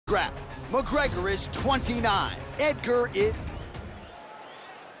scrap. McGregor is 29. Edgar is... You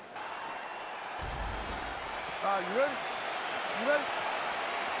ready? You ready?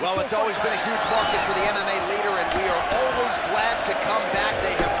 Well, it's always been a huge market for the MMA leader, and we are always glad to come back.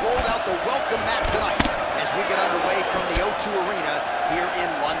 They have rolled out the welcome mat tonight as we get underway from the O2 Arena here in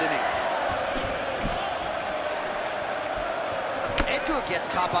London, England. Edgar gets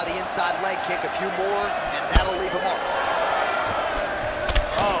caught by the inside leg kick. A few more, and that'll leave a mark.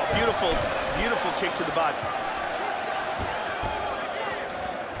 Oh, beautiful, beautiful kick to the body.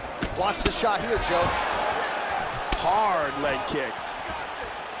 Watch the shot here, Joe. Hard leg kick.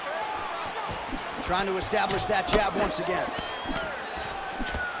 Trying to establish that jab once again.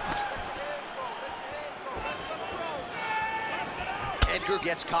 Edgar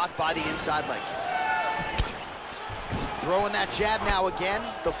gets caught by the inside leg kick. Throwing that jab now again,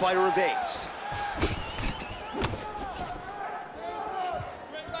 the fighter evades.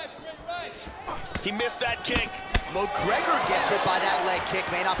 He missed that kick. McGregor gets hit by that leg kick.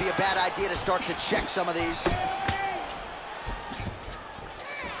 May not be a bad idea to start to check some of these.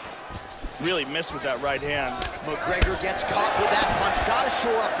 Really missed with that right hand. McGregor gets caught with that punch. Gotta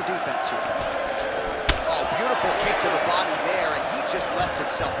shore up the defense here. Oh, beautiful kick to the body there, and he just left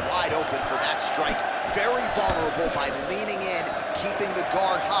himself wide open for that strike. Very vulnerable by leaning in, keeping the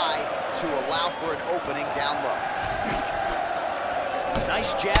guard high to allow for an opening down low.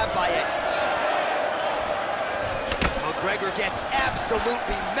 Nice jab by it. McGregor gets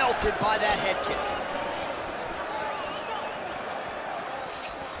absolutely melted by that head kick.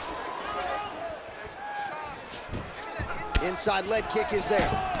 Inside leg kick is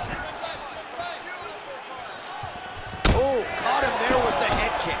there. Oh, caught him there with the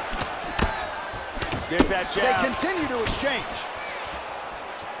head kick. There's that jab. They continue to exchange.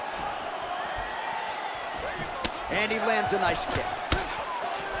 And he lands a nice kick.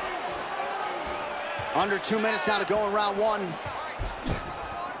 Under 2 minutes now to go in round one.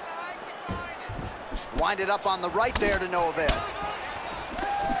 Wind it up on the right there to no avail.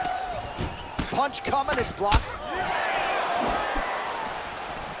 Punch coming, it's blocked.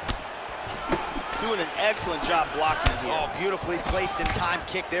 Doing an excellent job blocking here. Oh, beautifully placed in time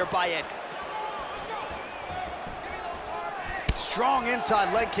kick there by Ed. Strong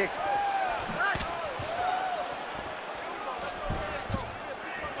inside leg kick.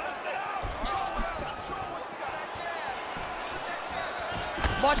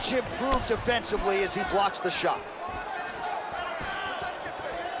 Much improved defensively as he blocks the shot.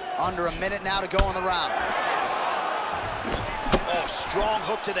 Under a minute now to go in the round. Oh, strong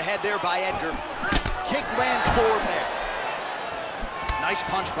hook to the head there by Edgar. Kick lands for him there. Nice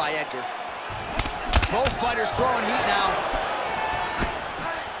punch by Edgar. Both fighters throwing heat now.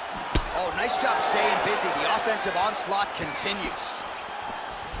 Oh, nice job staying busy. The offensive onslaught continues.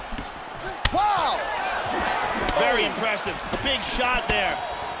 Wow! Very impressive. Big shot there.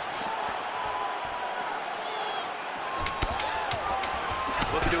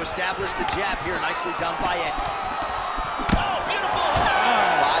 Looking to establish the jab here. Nicely done by Ed. Oh, beautiful.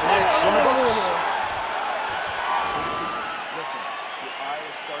 5 minutes in the books. Listen, your eye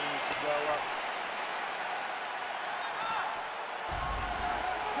is starting to swell up.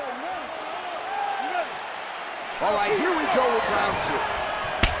 All right, here we go with round two.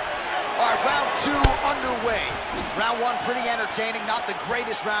 All right, round two underway. Round one pretty entertaining. Not the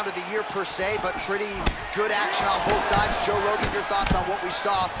greatest round of the year per se, but pretty good action on both sides. Joe Rogan, your thoughts on what we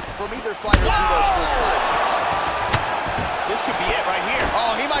saw from either fighter through those first 5 minutes? This could be it right here.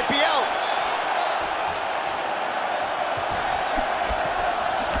 Oh, he might be out.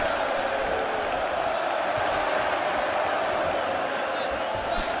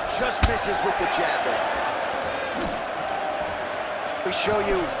 Just misses with the jab there. We show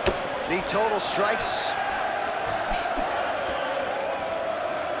you the total strikes.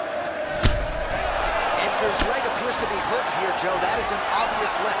 Edgar's leg appears to be hurt here, Joe. That is an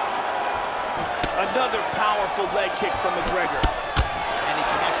obvious limp. Another powerful leg kick from McGregor. And he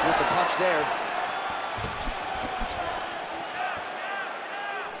connects with the punch there.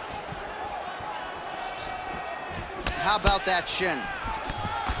 How about that shin?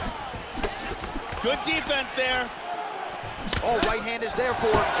 Good defense there. Oh, right hand is there for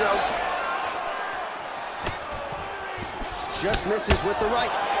him, Joe. Just misses with the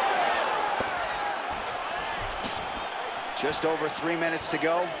right. Just over 3 minutes to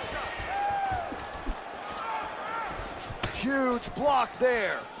go. Huge block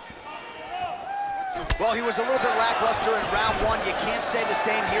there. Well, he was a little bit lackluster in round one. You can't say the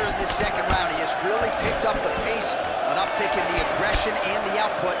same here in this second round. He has really picked up the pace, an uptick in the aggression and the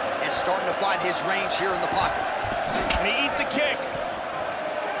output, and starting to find his range here in the pocket. And he eats a kick.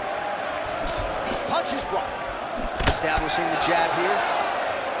 Punch is blocked. Establishing the jab here.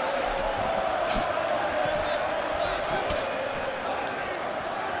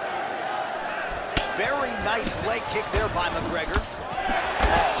 Very nice leg kick there by McGregor.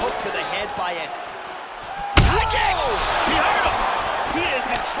 Hook to the head by Ed. High kick! He hurt him! He is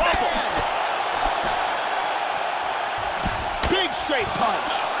in trouble! Big straight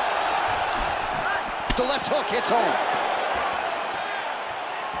punch. The left hook hits home.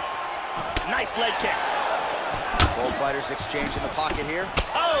 Nice leg kick. Both fighters exchange in the pocket here.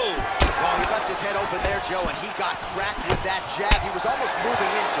 Oh! Well, he left his head open there, Joe, and he got cracked with that jab. He was almost moving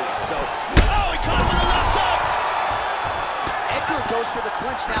into it, so... Oh, he caught him with a left hook! Edgar goes for the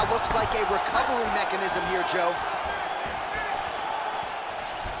clinch now. Looks like a recovery mechanism here, Joe.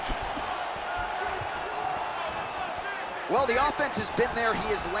 Well, the offense has been there.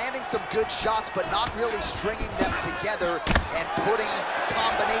 He is landing some good shots, but not really stringing them together and putting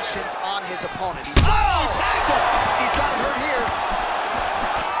combinations on his opponent. He tagged him! He's got him hurt here.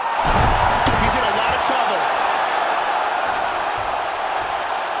 He's in a lot of trouble.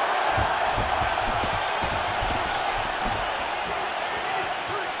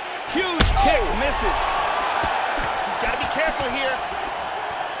 Huge kick, misses. He's got to be careful here.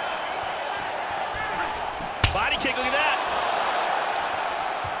 Body kick, look at that.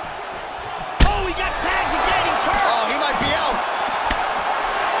 Oh, he got tagged again, he's hurt. Oh, he might be out.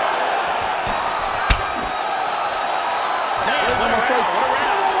 What a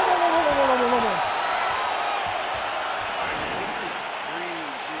round, what a round. Take a seat.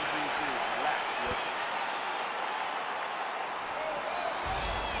 Breathe. Relax.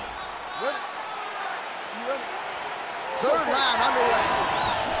 Ready? You ready? Third round underway.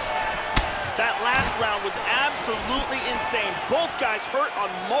 That last round was absolutely insane. Both guys hurt on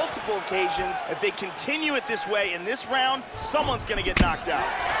multiple occasions. If they continue it this way in this round, someone's gonna get knocked out.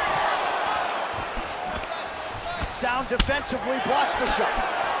 Sound defensively blocks the shot.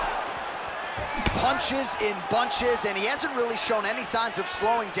 Punches in bunches, and he hasn't really shown any signs of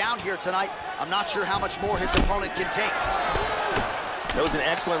slowing down here tonight. I'm not sure how much more his opponent can take. That was an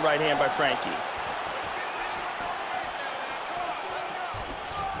excellent right hand by Frankie.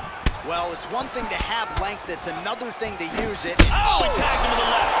 Well, it's one thing to have length, it's another thing to use it. Oh, he tagged him to the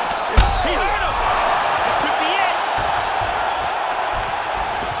left. He hurt him. This could be it.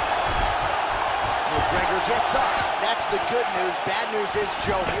 McGregor gets up. That's the good news. Bad news is,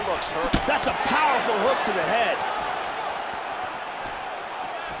 Joe, he looks hurt. That's a powerful hook to the head.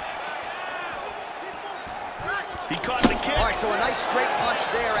 He caught the kick. All right, so a nice straight punch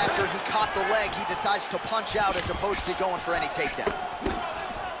there after he caught the leg. He decides to punch out as opposed to going for any takedown.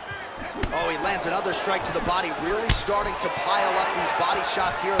 Oh, he lands another strike to the body, really starting to pile up these body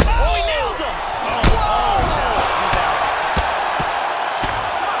shots here. Oh, he nailed him! Oh, he's out. He's out.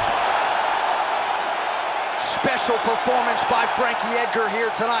 Special performance by Frankie Edgar here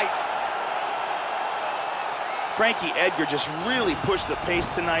tonight. Frankie Edgar just really pushed the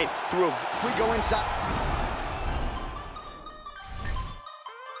pace tonight through a... We go inside.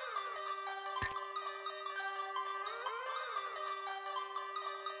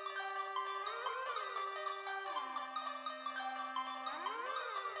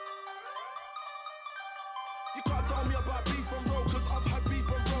 You can't tell me about beef on road, cause I've had beef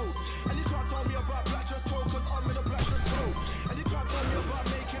on road. And you can't tell me about black dress code, cause I'm in a black dress code. And you can't tell me about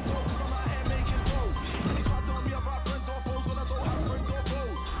making dough, cause I'm out here making dough. And you can't tell me about friends or foes when I don't have friends or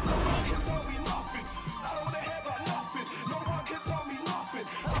foes. No one can tell me nothing. I don't wanna hear about nothing. No one can tell me nothing.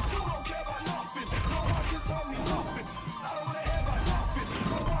 I still don't care about nothing. No one can tell me nothing. I don't wanna hear about nothing.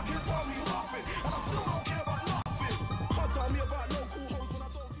 No one can tell me nothing. And I still don't care about nothing. Can't tell me about local hoes when I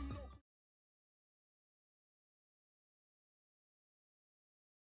don't do local.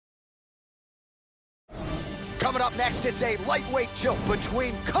 Coming up next, it's a lightweight tilt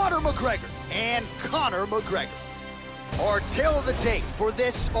between Conor McGregor and Conor McGregor. Our tale of the tape for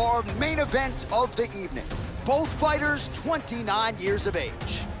this, our main event of the evening. Both fighters 29 years of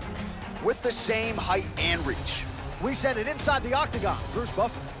age, with the same height and reach. We send it inside the octagon. Bruce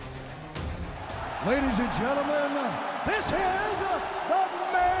Buffer. Ladies and gentlemen, this is the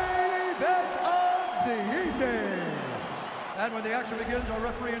main event of the evening. And when the action begins, our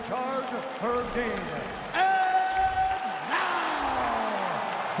referee in charge, Herb Dean. And now,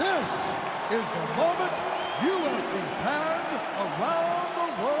 this is the moment UFC fans around the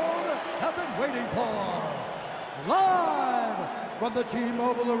world have been waiting for. Live from the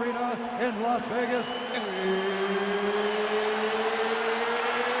T-Mobile Arena in Las Vegas,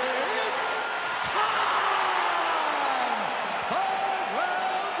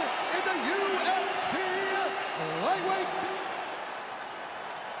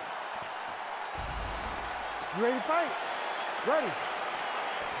 You ready to fight? Ready.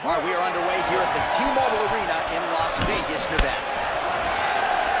 All right, we are underway here at the T-Mobile Arena in Las Vegas, Nevada.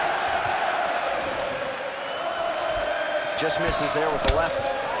 Just misses there with the left.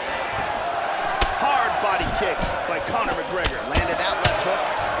 Hard body kicks by Conor McGregor. Landed that left hook.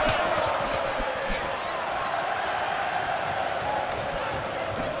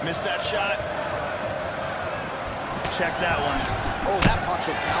 Missed that shot. Check that one. Oh, that punch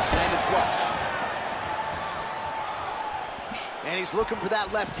will count. Landed flush. And he's looking for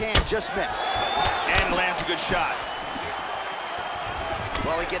that left hand, just missed. And lands a good shot.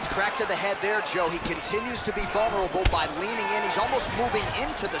 Well, he gets cracked to the head there, Joe. He continues to be vulnerable by leaning in. He's almost moving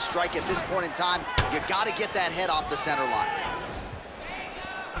into the strike at this point in time. You got to get that head off the center line.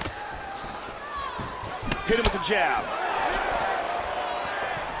 Hit him with the jab.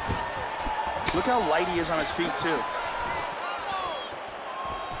 Look how light he is on his feet, too.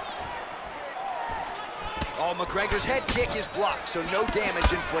 Oh, McGregor's head kick is blocked, so no damage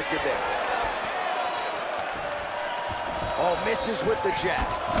inflicted there. Oh, misses with the jab.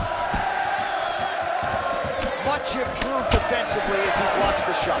 Much improved defensively as he blocks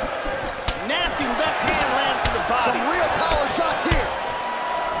the shot. Nasty left hand lands to the body. Some real power shots here.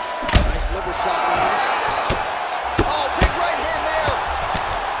 Nice liver shot lands. Oh, big right hand there.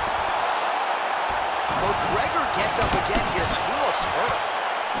 McGregor gets up again here, but he looks hurt.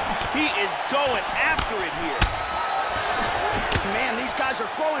 He is going after it here. Man, these guys are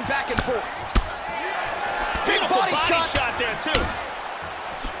throwing back and forth. Big Beautiful body shot there, too.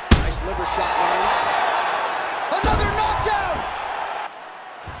 Nice liver shot lands. Another knockdown!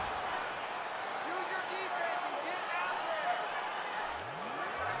 Use your defense and get out of there. Keep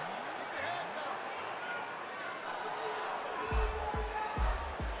your hands up.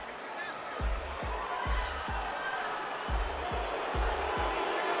 Get your distance.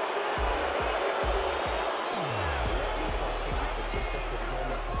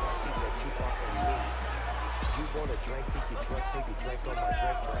 You wanna drink, take your drink, take your drink on my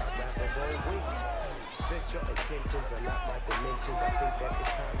drink, but I'd rather roll with you. Since your intentions are not my dimensions, I think that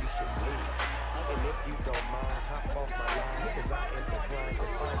it's time you should leave. And if you don't mind, hop off my line, cause I am inclined to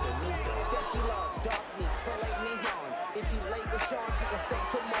find a new one. Said she love dark meat, filet mignon. If she late with Sean, she can stay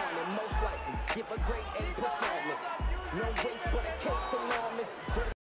till morning. Most likely, give a grade A performance. No waste, but a cake's enormous.